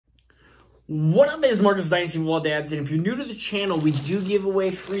What up, is Marcus Dynasty Football Dads, and if you're new to the channel, we do give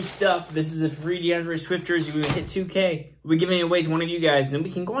away free stuff. This is a free DeAndre Swift jersey. We're going to hit 2K. We're giving it away to one of you guys, and then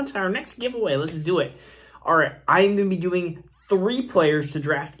we can go on to our next giveaway. Let's do it. All right, I'm going to be doing 3 players to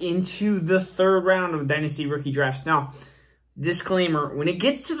draft into the 3rd round of Dynasty rookie drafts. Now, disclaimer, when it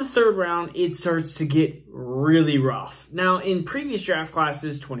gets to the 3rd round, it starts to get really rough. Now, in previous draft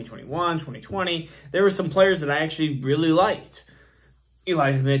classes, 2021, 2020, there were some players that I actually really liked.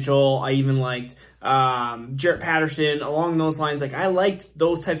 Elijah Mitchell, I even liked Jarrett Patterson, along those lines. Like, I liked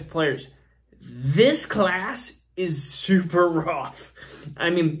those types of players. This class is super rough.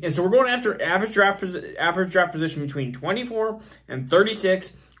 I mean, and so we're going after average draft position between 24 and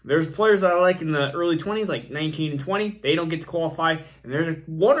 36. There's players that I like in the early 20s, like 19 and 20. They don't get to qualify. And there's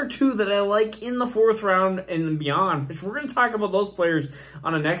 1 or 2 that I like in the 4th round and beyond, which we're going to talk about those players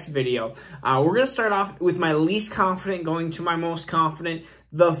on the next video. We're going to start off with my least confident going to my most confident.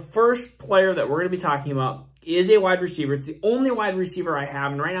 The first player that we're going to be talking about is a wide receiver. It's the only wide receiver I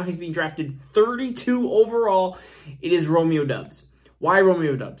have, and right now he's being drafted 32 overall. It is Romeo Doubs. Why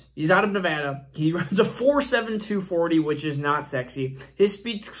Romeo Doubs? He's out of Nevada. He runs a 4.7 240, which is not sexy. His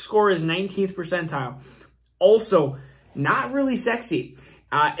speed score is 19th percentile. Also, not really sexy.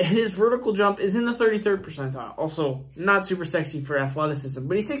 And his vertical jump is in the 33rd percentile. Also, not super sexy for athleticism.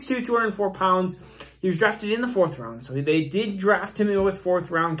 But he's 6'2", 204 pounds. He was drafted in the 4th round. So they did draft him in with 4th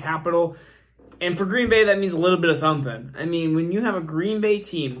round capital. And for Green Bay, that means a little bit of something. I mean, when you have a Green Bay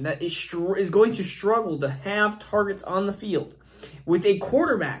team that is going to struggle to have targets on the field, with a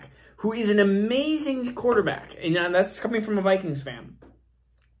quarterback who is an amazing quarterback, and that's coming from a Vikings fan.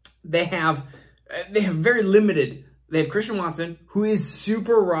 They have very limited. They have Christian Watson, who is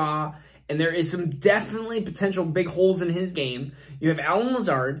super raw, and there is some definitely potential big holes in his game. You have Allen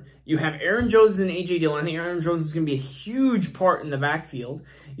Lazard. You have Aaron Jones and A.J. Dillon. I think Aaron Jones is going to be a huge part in the backfield.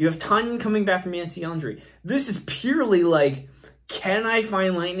 You have Tanyan coming back from ACL injury. This is purely like, can I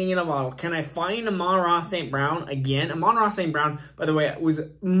find lightning in a bottle? Can I find Amon-Ra St. Brown again? Amon-Ra St. Brown, by the way, was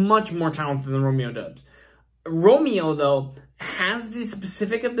much more talented than Romeo Doubs. Romeo, though, has the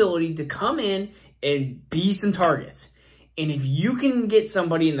specific ability to come in and be some targets. And if you can get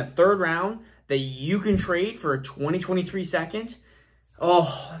somebody in the 3rd round that you can trade for a 2023 second,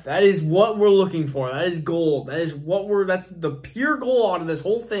 oh, that is what we're looking for. That is gold. That is that's the pure goal out of this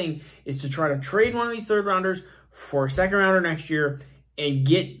whole thing, is to try to trade one of these 3rd rounders for a 2nd rounder next year and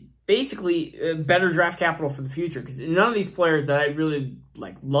get basically better draft capital for the future, because none of these players that I really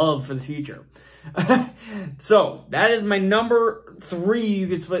love for the future. So that is my number 3, you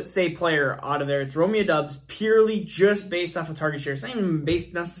could say, player out of there. It's Romeo Doubs, purely just based off of target share. It's not even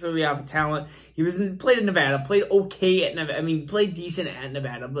based necessarily off of talent. He played in Nevada, played okay at Nevada. I mean, played decent at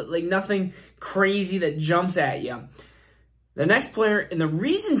Nevada, but nothing crazy that jumps at you. The next player, and the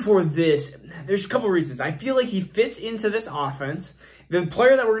reason for this, there's a couple reasons. I feel like he fits into this offense. The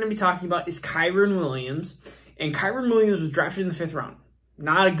player that we're going to be talking about is Kyren Williams. And Kyren Williams was drafted in the 5th round.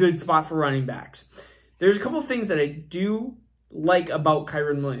 Not a good spot for running backs. There's a couple of things that I do like about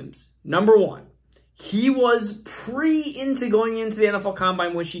Kyren Williams. Number 1, he was into going into the NFL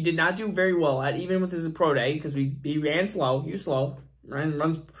Combine, which he did not do very well at, even with his pro day, because he ran slow. He was slow.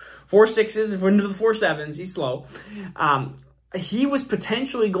 Runs 4.6s, into the 4.7s. He's slow. He was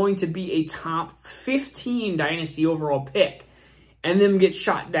potentially going to be a top 15 Dynasty overall pick, and then get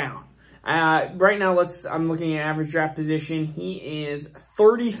shot down. Right now, I'm looking at average draft position. He is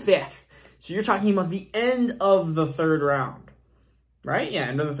 35th. So you're talking about the end of the 3rd round, right? Yeah,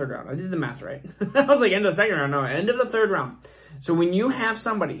 end of the 3rd round. I did the math right. I was like, end of the 2nd round. No, end of the 3rd round. So when you have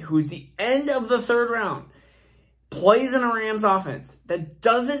somebody who's the end of the 3rd round, plays in a Rams offense that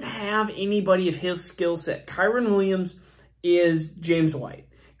doesn't have anybody of his skill set. Kyren Williams is James White.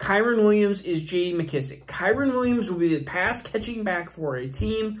 Kyren Williams is J.D. McKissick. Kyren Williams will be the pass catching back for a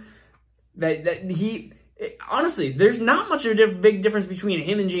team honestly, there's not much of a big difference between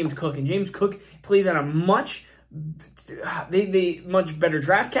him and James Cook. And James Cook plays at a much better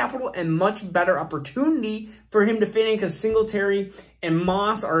draft capital and much better opportunity for him to fit in, because Singletary and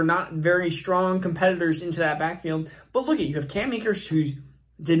Moss are not very strong competitors into that backfield. But look, you have Cam Akers, who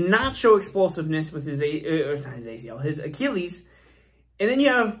did not show explosiveness with his Achilles. And then you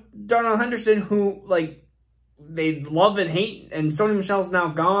have Darnell Henderson, who, they love and hate, and Sony Michel's now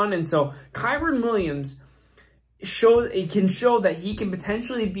gone. And so Kyren Williams can show that he can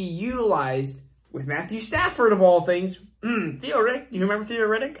potentially be utilized with Matthew Stafford, of all things. Theo Riddick. Do you remember Theo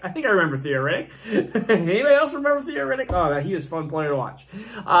Riddick? I think I remember Theo Riddick. Anybody else remember Theo Riddick? Oh, he was a fun player to watch.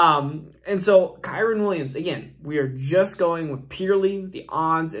 And so Kyren Williams, again, we are just going with purely the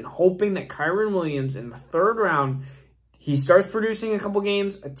odds and hoping that Kyren Williams in the 3rd round He starts producing a couple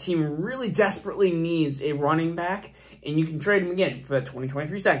games. A team really desperately needs a running back, and you can trade him again for that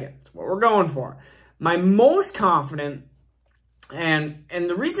 20-23 seconds. That's what we're going for. My most confident, and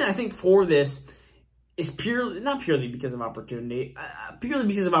the reason I think for this is not purely because of opportunity. Purely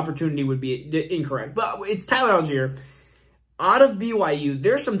because of opportunity would be incorrect, but it's Tyler Algier. Out of BYU,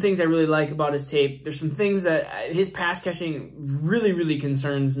 there's some things I really like about his tape. There's some things that his pass catching really, really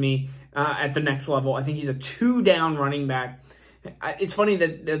concerns me at the next level. I think he's a 2-down running back. It's funny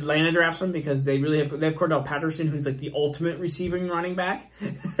that Atlanta drafts him because they have Cordell Patterson, who's like the ultimate receiving running back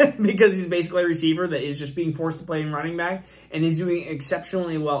because he's basically a receiver that is just being forced to play in running back, and he's doing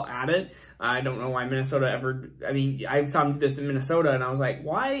exceptionally well at it. I don't know why Minnesota I saw him do this in Minnesota, and I was like,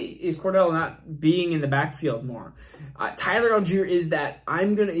 why is Cordell not being in the backfield more? Tyler Algier is that.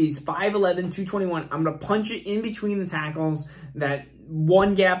 He's 5'11", 221. I'm going to punch it in between the tackles, that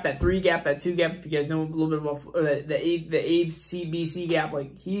 1 gap, that 3 gap, that 2 gap, if you guys know a little bit about the A, C, B, C gap.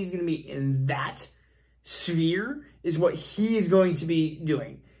 Like, he's going to be in that sphere is what he is going to be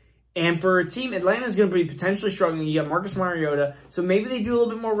doing. And for a team, Atlanta's going to be potentially struggling. You got Marcus Mariota, so maybe they do a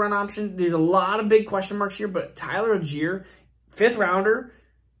little bit more run option. There's a lot of big question marks here, but Tyler Algier, 5th rounder,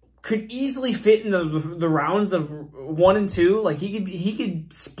 could easily fit in the rounds of 1 and 2. Like, he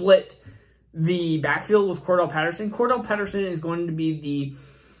could split the backfield with Cordell Patterson. Cordell Patterson is going to be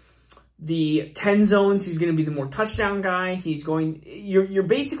the 10 zones. He's going to be the more touchdown guy. You're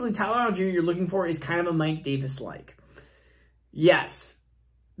basically Tyler Algier. You're looking for is kind of a Mike Davis like. Yes.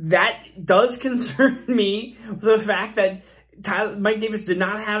 That does concern me, the fact that Mike Davis did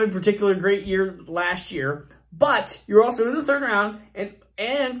not have a particular great year last year, but you're also in the 3rd round,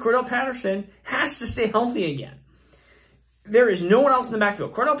 and Cordell Patterson has to stay healthy again. There is no one else in the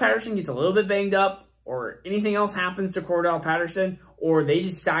backfield. Cordell Patterson gets a little bit banged up, or anything else happens to Cordell Patterson, or they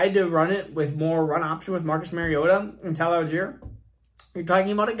decide to run it with more run option with Marcus Mariota and Tyler Algier. You're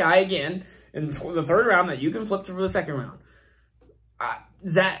talking about a guy, again, in the 3rd round that you can flip to for the 2nd round.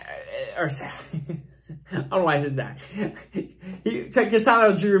 Zach, I don't know why I said Zach. Because Tyler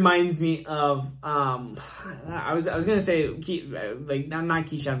Algier reminds me of, I was going to say, like, not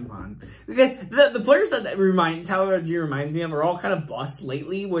Keyshawn Vaughn. The players that Tyler Algier reminds me of are all kind of busts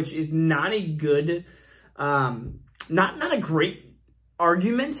lately, which is not a good, not a great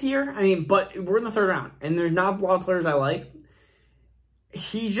argument here. I mean, but we're in the 3rd round, and there's not a lot of players I like.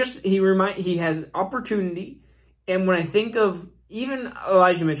 He has opportunity, and when I think of even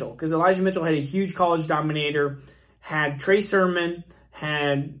Elijah Mitchell, because Elijah Mitchell had a huge college dominator, had Trey Sermon,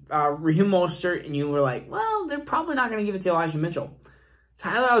 had Raheem Mostert, and you were like, well, they're probably not going to give it to Elijah Mitchell.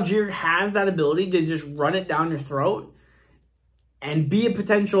 Tyler Algier has that ability to just run it down your throat and be a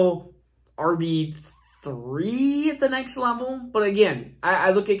potential RB3 at the next level. But again,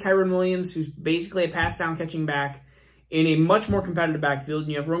 I look at Kyron Williams, who's basically a pass-down catching back in a much more competitive backfield,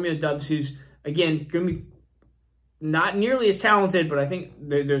 and you have Romeo Doubs, who's, again, going to be not nearly as talented, but I think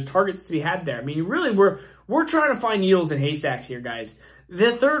there's targets to be had there. I mean, really, we're trying to find needles in haystacks here, guys.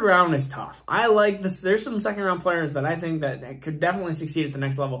 The 3rd round is tough. I like this. There's some 2nd round players that I think that could definitely succeed at the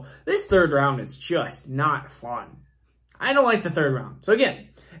next level. This 3rd round is just not fun. I don't like the 3rd round. So again,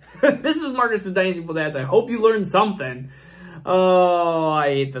 this is Marcus with Dynasty Fun Dads. I hope you learned something. Oh, I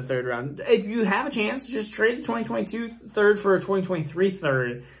hate the 3rd round. If you have a chance, just trade the 2022 3rd for a 2023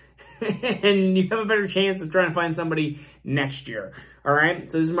 3rd. And you have a better chance of trying to find somebody next year. All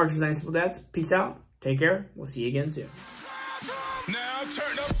right? So this is Marcus with Dynasty Fun Dads. Peace out. Take care. We'll see you again soon. Now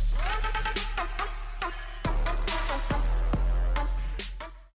turn up.